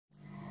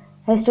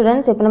Hey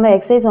students, இப்போ நம்ம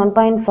exercise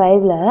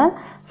 1.5ல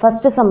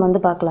first sum வந்து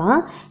பார்க்கலாம்.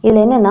 இதுல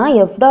என்னன்னா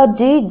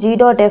f.g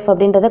g.f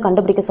அப்படின்றத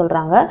கண்டுபிடிக்க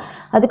சொல்றாங்க.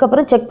 அதுக்கு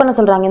அப்புறம் செக் பண்ண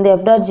சொல்றாங்க. இந்த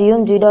f.g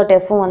யும்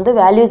g.f ம் வந்து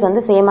values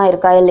வந்து சேமா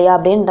இருக்கா இல்லையா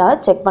அப்படின்றத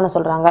செக் பண்ண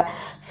சொல்றாங்க.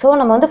 சோ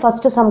நம்ம வந்து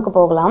first sumக்கு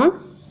போகலாம்.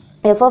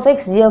 f of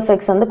x g of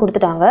x வந்து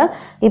கொடுத்துட்டாங்க.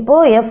 இப்போ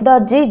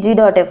f.g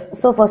g.f.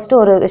 சோ ஃபர்ஸ்ட்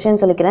ஒரு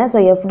விஷயம் சொல்லிக்கிறேன். சோ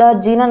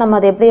f.g னா நம்ம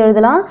அதை எப்படி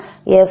எழுதலாம்?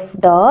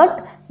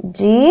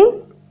 f.g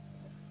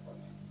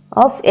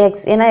of x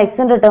ஏனா x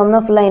என்ற டேர்ம்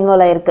தான் ஃபுல்லா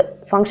இன்வால்வ் ஆயிருக்கு.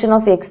 ஃபங்க்ஷன்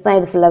ஆஃப் x தான்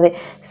இது ஃபுல்லாவே.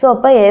 சோ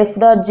அப்ப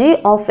f.g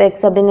of x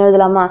அப்படினு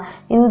எழுதலாமா?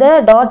 இந்த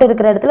டாட்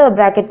இருக்கிற இடத்துல ஒரு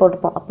பிராக்கெட்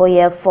போட்டுப்போம். அப்போ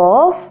f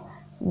of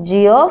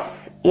g of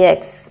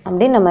x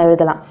அப்படி நம்ம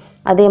எழுதலாம்.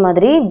 அதே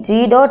மாதிரி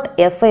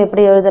g.f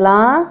எப்படி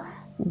எழுதலாம்?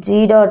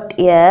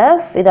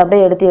 g.f இது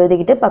அப்படியே எடுத்து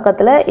எழுதிக்கிட்டு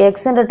பக்கத்துல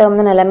x என்ற டேர்ம்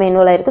தான் எல்லாமே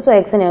இன்வால்வ் ஆயிருக்கு. சோ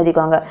x ன்னு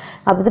எழுதிக்கோங்க.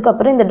 அதுக்கு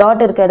அப்புறம் இந்த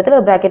டாட் இருக்கிற இடத்துல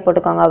ஒரு பிராக்கெட்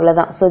போட்டுக்கோங்க.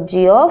 அவ்வளவுதான். So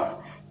g of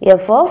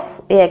f of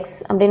x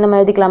அப்படி நம்ம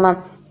எழுதிக்கலாமா?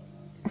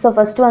 So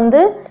first வந்து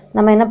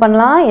நம்ம என்ன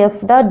பண்ணலாம்?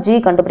 f.g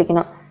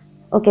கண்டுபிடிக்கணும்.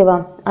 ஓகேவா?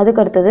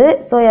 அதுக்கு அடுத்தது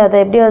சோ அதை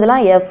எப்படி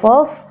எழுதலாம்? f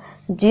of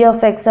g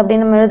of x அப்படி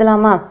நம்ம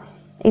எழுதலாமா?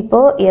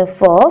 இப்போ f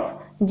of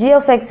g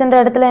of x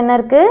என்ற இடத்துல என்ன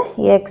இருக்கு?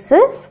 x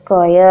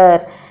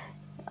square.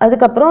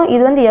 அதுக்கு அப்புறம்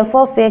இது வந்து f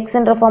of x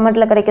என்ற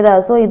ஃபார்மட்ல கிடைக்குதா?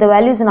 சோ இந்த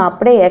வேல்யூஸ் நான்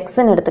அப்படியே x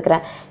ன்னு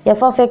எடுத்துக்கிறேன்.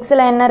 f of x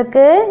ல என்ன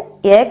இருக்கு?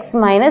 x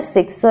 -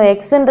 6. சோ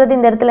x ன்றது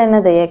இந்த இடத்துல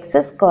என்னது? x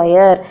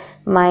square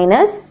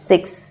minus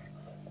 6.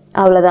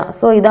 அவ்வளவுதான்.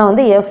 சோ இதான்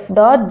வந்து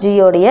f.g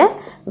உடைய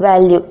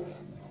வேல்யூ.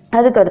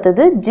 அதுக்கு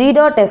அடுத்தது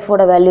g.f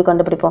ஓட வேல்யூ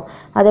கண்டுபிடிப்போம்.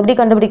 அது எப்படி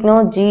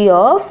கண்டுபிடிக்கணும்? g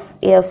of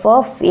f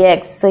of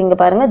x. So இங்க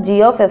பாருங்க g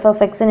of f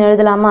of x ன்னு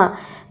எழுதலாமா?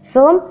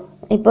 சோ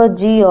இப்போ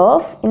g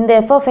of இந்த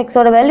f of x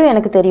ஓட வேல்யூ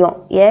எனக்கு தெரியும்.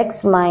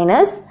 x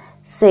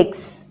 -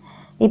 6.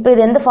 இப்போ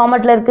இது எந்த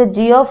ஃபார்மட்ல இருக்கு?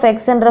 g of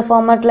x என்ற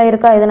ஃபார்மட்ல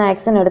இருக்கா? இத நான்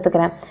x ன்னு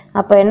எடுத்துக்கிறேன்.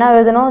 அப்ப என்ன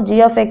எழுதணும்?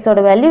 g of x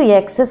ஓட வேல்யூ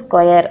x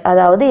ஸ்கொயர்.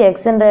 அதாவது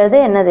x ன்றது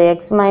என்னது?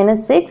 x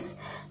 - 6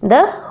 the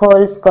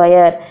whole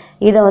square.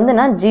 இத வந்து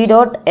நான்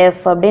g.f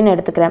அப்படினு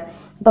எடுத்துக்கிறேன்.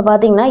 இப்ப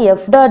பாத்தீங்கன்னா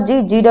f.g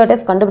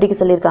g.f கண்டுபிடிக்க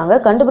சொல்லிருக்காங்க.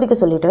 கண்டுபிடிக்க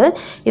சொல்லிட்டு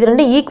இது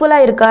ரெண்டு ஈக்குவலா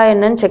இருக்கா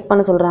என்னன்னு செக்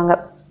பண்ண சொல்றாங்க.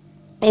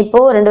 இப்போ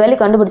ரெண்டு வேல்யூ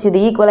கண்டுபிடிச்சு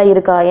இது ஈக்குவலா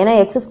இருக்கா? ஏனா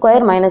x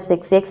square -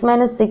 6 x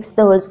 - 6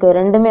 the whole square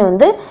ரெண்டுமே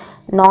வந்து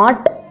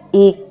not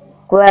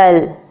equal.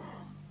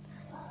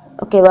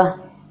 ஓகேவா?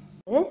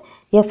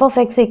 f of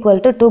x equal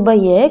to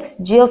 2/x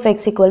g of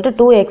x equal to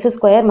 2x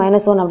square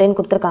minus 1 அப்படினு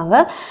கொடுத்திருக்காங்க.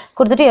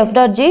 கொடுத்துட்டு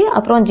f.g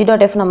அப்புறம்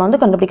g.f நம்ம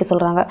வந்து கண்டுபிடிக்க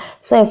சொல்றாங்க.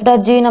 சோ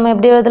f.g நம்ம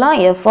எப்படி எழுதலாம்?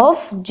 f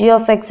of g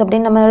of x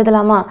அப்படினு நம்ம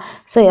எழுதலாமா?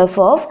 சோ f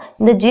of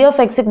இந்த g of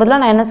x க்கு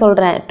பதிலா நான் என்ன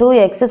சொல்றேன்?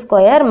 2x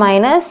square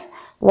minus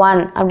 1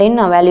 அப்படினு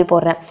நான் வேல்யூ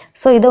போடுறேன்.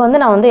 சோ இது வந்து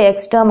நான் வந்து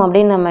x டேர்ம்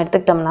அப்படினு நம்ம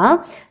எடுத்துக்கிட்டோம்னா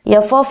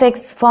f of x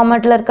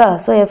ஃபார்மட்ல இருக்கா?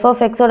 சோ f of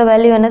x ஓட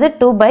வேல்யூ என்னது?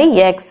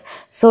 2/x.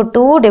 So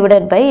 2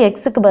 divided by x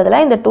க்கு பதிலா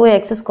இந்த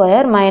 2x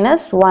square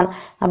minus 1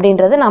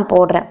 அப்படின்றது நான்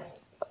போடுறேன்.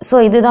 சோ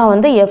இதுதான்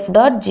வந்து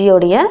f.g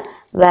உடைய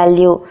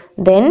வேல்யூ.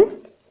 then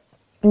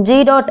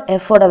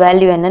g.f ஓட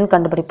வேல்யூ என்னன்னு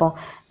கண்டுபிடிப்போம்.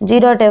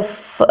 g.f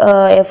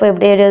f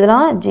எப்படி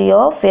எழுதலாம்? g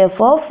of f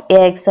of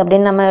x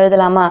அப்படினு நம்ம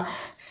எழுதலாமா?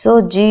 சோ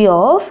g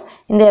of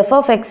இந்த f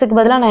of x க்கு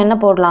பதிலா நான் என்ன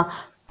போடலாம்?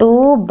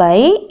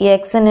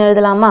 2/x ன்னு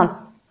எழுதலாமா?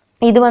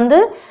 இது வந்து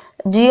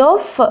g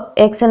of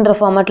x என்ற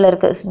ஃபார்மட்ல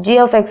இருக்கு. g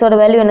of x ஓட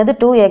வேல்யூ என்னது?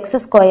 2x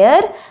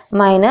square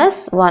minus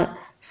 1.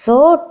 so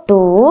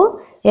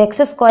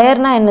 2x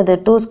square-னா என்னது?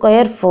 2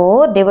 square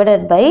 4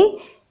 divided by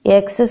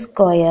x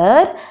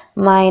square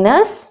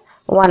minus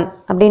 1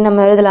 அப்படி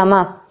நம்ம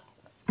எழுதலாமா?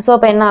 சோ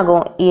அப்ப என்ன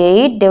ஆகும்?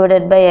 8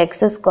 divided by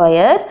x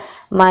square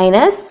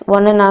minus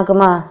 1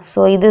 ஆகுமா? சோ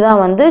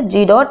இதுதான் வந்து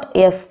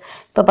g.f.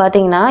 இப்ப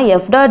பாத்தீங்கன்னா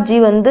f.g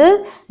வந்து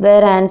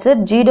வேற ஆன்சர்,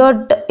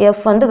 g.f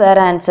வந்து வேற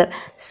ஆன்சர்.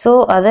 சோ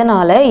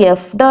அதனால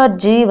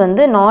f.g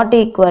வந்து not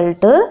equal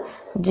to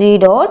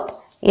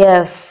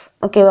g.f.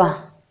 ஓகேவா?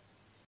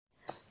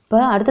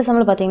 இப்ப அடுத்த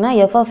சம்ல பாத்தீங்கன்னா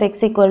f of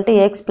x equal to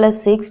x plus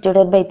 6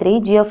 divided by 3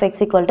 g of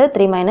x equal to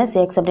 3 minus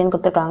x அப்படினு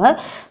கொடுத்திருக்காங்க.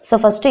 சோ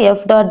ஃபர்ஸ்ட்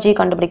f.g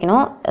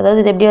கண்டுபிடிக்கணும்.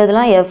 அதாவது இது எப்படி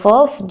எழுதலாம்? f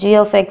of g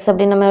of x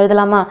அப்படி நம்ம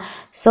எழுதலாமா?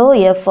 So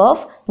f of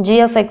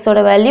g of x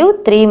ஓட வேல்யூ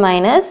 3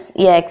 minus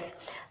x.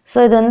 சோ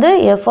இது வந்து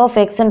f of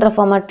x என்ற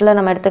ஃபார்மட்ல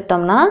நம்ம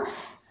எடுத்துக்கிட்டோம்னா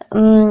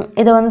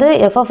இது வந்து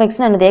f of x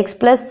னா என்னது? x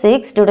plus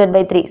 6 divided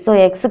by 3. So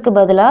x க்கு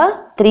பதிலா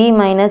 3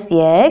 minus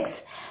x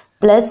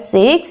plus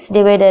 6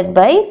 divided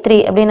by 3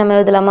 அப்படி நம்ம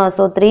எழுதலாமா?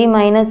 So 3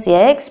 minus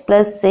x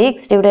plus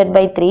 6 divided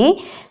by 3.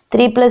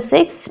 3 plus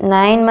 6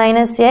 9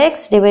 minus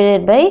x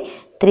divided by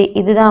 3.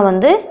 இதுதான்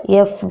வந்து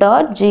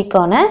f.g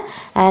கான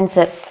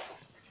ஆன்சர்.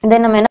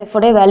 then நம்ம என்ன f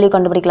உடைய வேல்யூ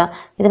கண்டுபிடிக்கலாம்.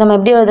 இது நம்ம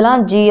எப்படி எழுதலாம்?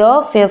 g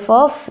of f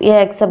of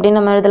x அப்படி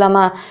நம்ம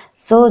எழுதலாமா?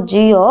 So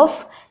g of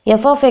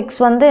f of x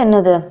வந்து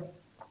என்னது?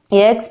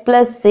 x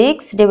plus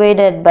 6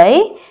 divided by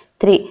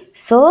 3.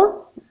 so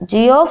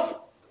g of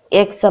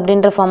x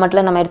அப்படின்ற ஃபார்மட்ல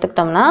நம்ம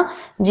எடுத்துக்கிட்டோம்னா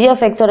g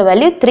of x ஓட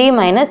value 3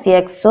 minus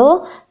x. so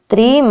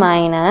 3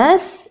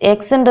 minus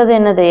x ன்றது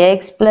என்னது?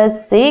 x plus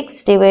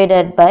 6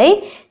 divided by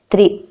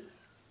 3.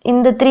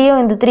 இந்த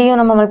 3யும்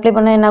நம்ம மல்டிப்ளை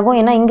பண்ணால் என்ன ஆகும்?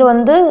 ஏன்னா இங்கே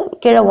வந்து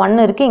கீழே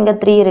 1 இருக்குது, இங்கே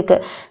 3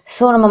 இருக்குது.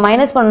 ஸோ நம்ம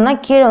மைனஸ் பண்ணோம்னா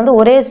கீழே வந்து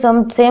ஒரே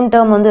சேம்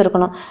டேர்ம் வந்து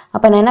இருக்கணும்.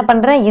 அப்போ நான் என்ன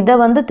பண்ணுறேன்? இதை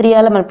வந்து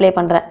 3ஆல் மல்டிப்ளை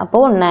பண்ணுறேன்.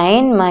 அப்போது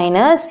 9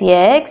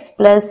 - x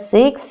 +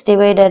 6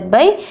 டிவைடட்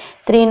பை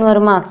 3ன்னு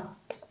வருமா?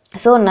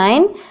 ஸோ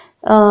 9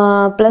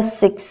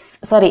 +6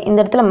 சாரி இந்த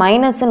இடத்துல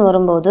மைனஸ்ன்னு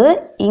வரும்போது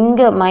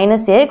இங்கே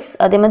 -x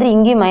அதே மாதிரி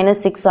இங்கேயும்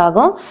 -6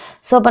 ஆகும்.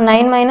 ஸோ அப்போ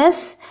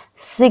 9 -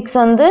 6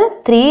 வந்து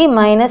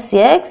 3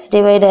 - x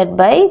டிவைடட்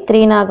பை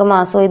 3 ஆகுமா?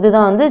 ஸோ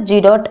இதுதான் வந்து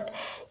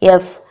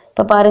g.f.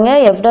 இப்போ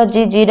பாருங்கள் f.g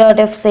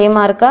g.f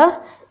சேமாக இருக்கா?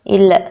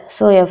 இல்லை.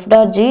 So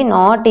f.g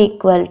not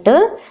equal to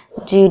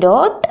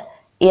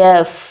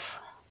g.f.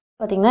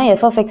 பார்த்தீங்கன்னா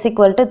f of x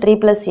equal to 3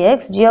 plus x,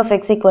 g of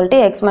x equal to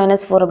x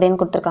minus 4 அப்படின்னு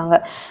கொடுத்துருக்காங்க.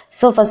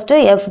 ஸோ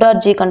ஃபஸ்ட்டு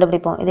f.g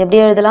கண்டுபிடிப்போம். இது எப்படி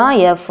எழுதலாம்?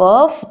 f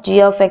of g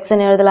of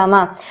xன்னு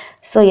எழுதலாமா?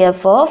 So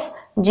f of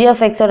g of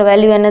xோட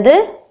value என்னது?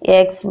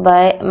 x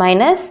by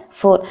minus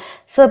 4.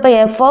 So இப்போ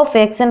f of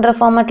xன்ற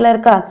ஃபார்மேட்டில்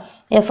இருக்கா?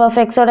 f of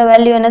xோட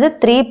வேல்யூ என்னது?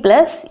 3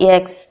 plus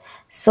x.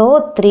 ஸோ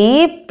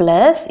 3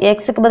 plus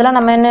xக்கு பதிலாக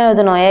நம்ம என்ன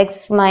எழுதணும்? x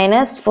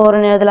minus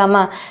 4ன்னு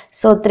எழுதலாமா?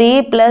 So 3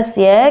 plus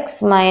x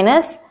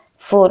minus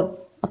 4.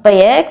 அப்போ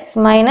x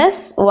minus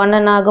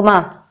 1 ஆகுமா?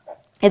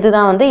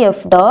 இதுதான் வந்து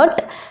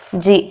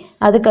f.g.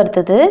 அதுக்கு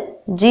அடுத்தது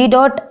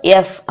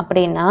g.f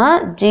அப்படின்னா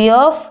g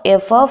of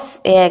f of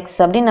x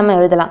அப்படின்னு நம்ம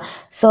எழுதலாம்.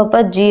 ஸோ அப்போ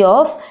g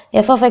of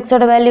f of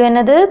xோட value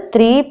என்னது?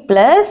 3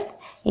 plus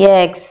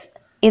x.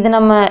 இது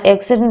நம்ம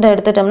xன்னு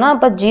எடுத்துட்டோம்னா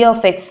அப்போ g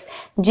of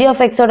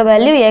xோட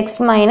value x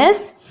minus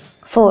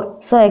 4.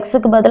 So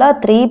xக்கு பதிலாக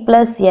 3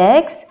 plus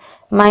x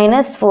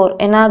minus 4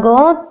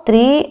 என்னாகும்?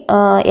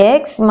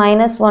 3x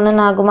minus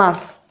 1 ஆகுமா?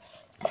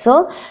 ஸோ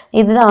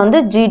இதுதான் வந்து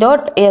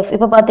g.f.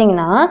 இப்போ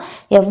பார்த்தீங்கன்னா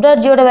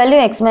f.gயோட value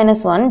x minus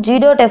 1,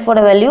 g.f-ஓட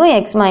value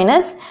x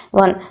minus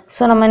 1.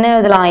 So நம்ம என்ன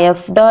எழுதலாம்?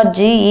 f.g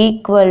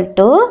equal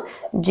to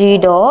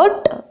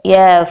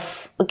g.f.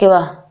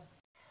 ஓகேவா?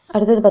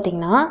 அடுத்தது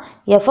பார்த்தீங்கன்னா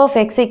f of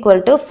x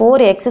equal to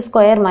 4x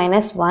square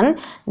minus 1,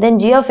 then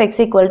g of x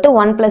equal to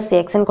 1 plus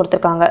xன்னு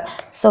கொடுத்துருக்காங்க.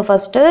 So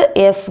first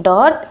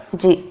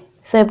f.g.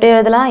 ஸோ எப்படி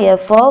எழுதலாம்?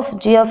 f of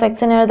g of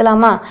xன்னு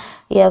எழுதலாமா?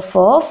 f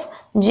of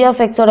g of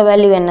xோட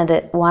value என்னது?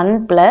 1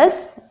 plus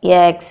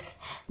x.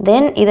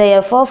 தென் இதை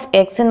f of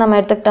xன்னு நம்ம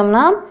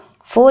எடுத்துக்கிட்டோம்னா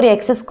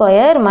 4x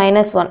square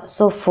minus 1.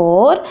 So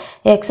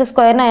 4x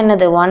squareனா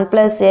என்னது? 1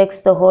 plus x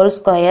the whole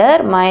square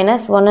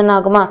minus 1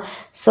 ஆகுமா?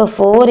 So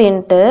 4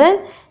 into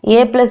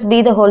a plus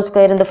b the whole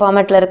square இந்த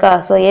ஃபார்மேட்டில் இருக்கா?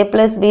 So a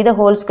plus b the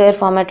whole square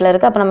ஃபார்மேட்டில்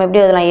இருக்கா? அப்போ நம்ம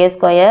எப்படி எழுதலாம்? a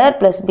square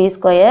plus b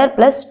square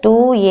plus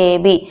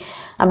 2ab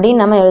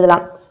அப்படின்னு நம்ம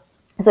எழுதலாம்.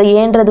 ஸோ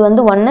ஏன்றது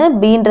வந்து 1,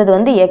 bன்றது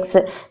வந்து x.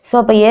 ஸோ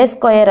அப்போ a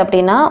ஸ்கொயர்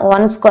அப்படின்னா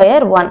 1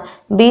 square 1,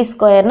 b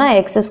ஸ்கொயர்னா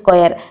x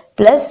square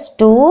plus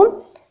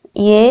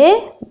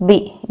 2ab,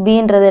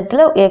 bன்றது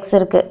இடத்துல x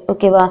இருக்குது.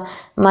 ஓகேவா?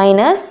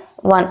 மைனஸ்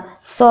 1.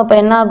 ஸோ அப்போ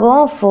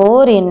என்னாகும்?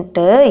 4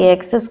 into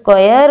x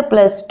square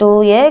plus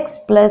 2x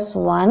plus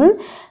 1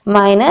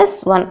 minus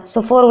 1. So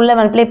 4 உள்ள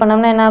மல்டிப்ளை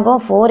பண்ணோம்னா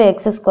என்னாகும்? 4x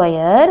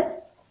square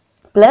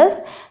plus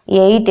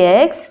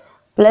 8x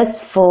plus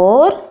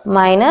 4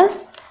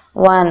 minus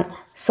 1.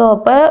 So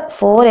அப்போ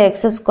 4x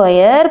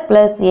square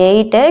plus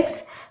 8x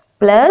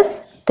plus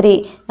 3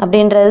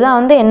 அப்படின்றது தான்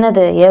வந்து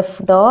என்னது?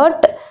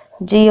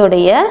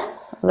 f.g-உடைய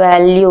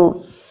வேல்யூ.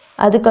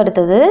 அதுக்கு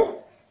அடுத்தது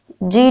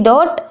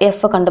g.f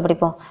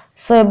கண்டுபிடிப்போம்.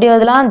 ஸோ எப்படி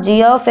எழுதலாம்? g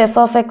of f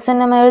of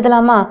xன்னு நம்ம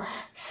எழுதலாமா?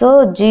 So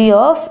g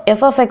of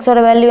f of xோட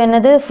value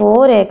என்னது?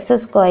 4x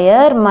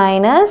square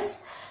minus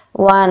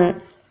 1.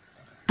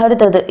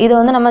 அடுத்தது இது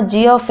வந்து நம்ம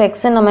g of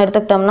xன்னு நம்ம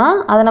எடுத்துக்கிட்டோம்னா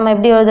அதை நம்ம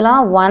எப்படி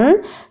எழுதலாம்? 1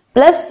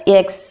 plus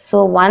x. ஸோ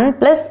 1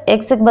 plus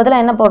xக்கு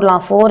பதிலாக என்ன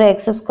போடலாம்? 4x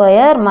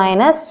square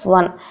minus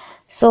 1.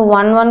 So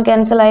 1 1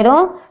 cancel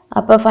ஆகிடும்.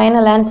 அப்போ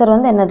ஃபைனல் ஆன்சர்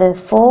வந்து என்னது?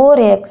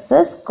 4x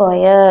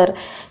square.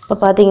 இப்போ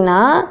பார்த்தீங்கன்னா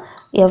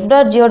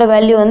f.gயோட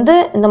வேல்யூ வந்து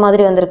இந்த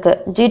மாதிரி வந்திருக்கு.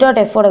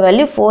 g.f-ஓட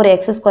வேல்யூ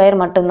 4x ஸ்கொயர்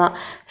மட்டும்தான்.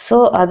 ஸோ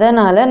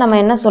அதனால் நம்ம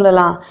என்ன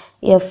சொல்லலாம்?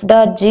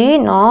 f.g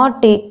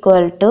not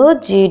equal to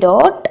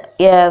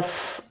g.f.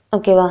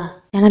 ஓகேவா?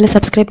 சேனலை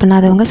சப்ஸ்கிரைப்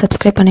பண்ணாதவங்க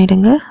சப்ஸ்கிரைப்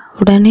பண்ணிவிடுங்க.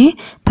 உடனே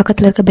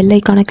பக்கத்தில் இருக்க பெல்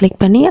ஐக்கானை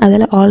கிளிக் பண்ணி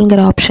அதில்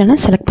ஆளுங்கிற ஆப்ஷனை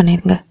செலக்ட்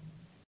பண்ணிடுங்க.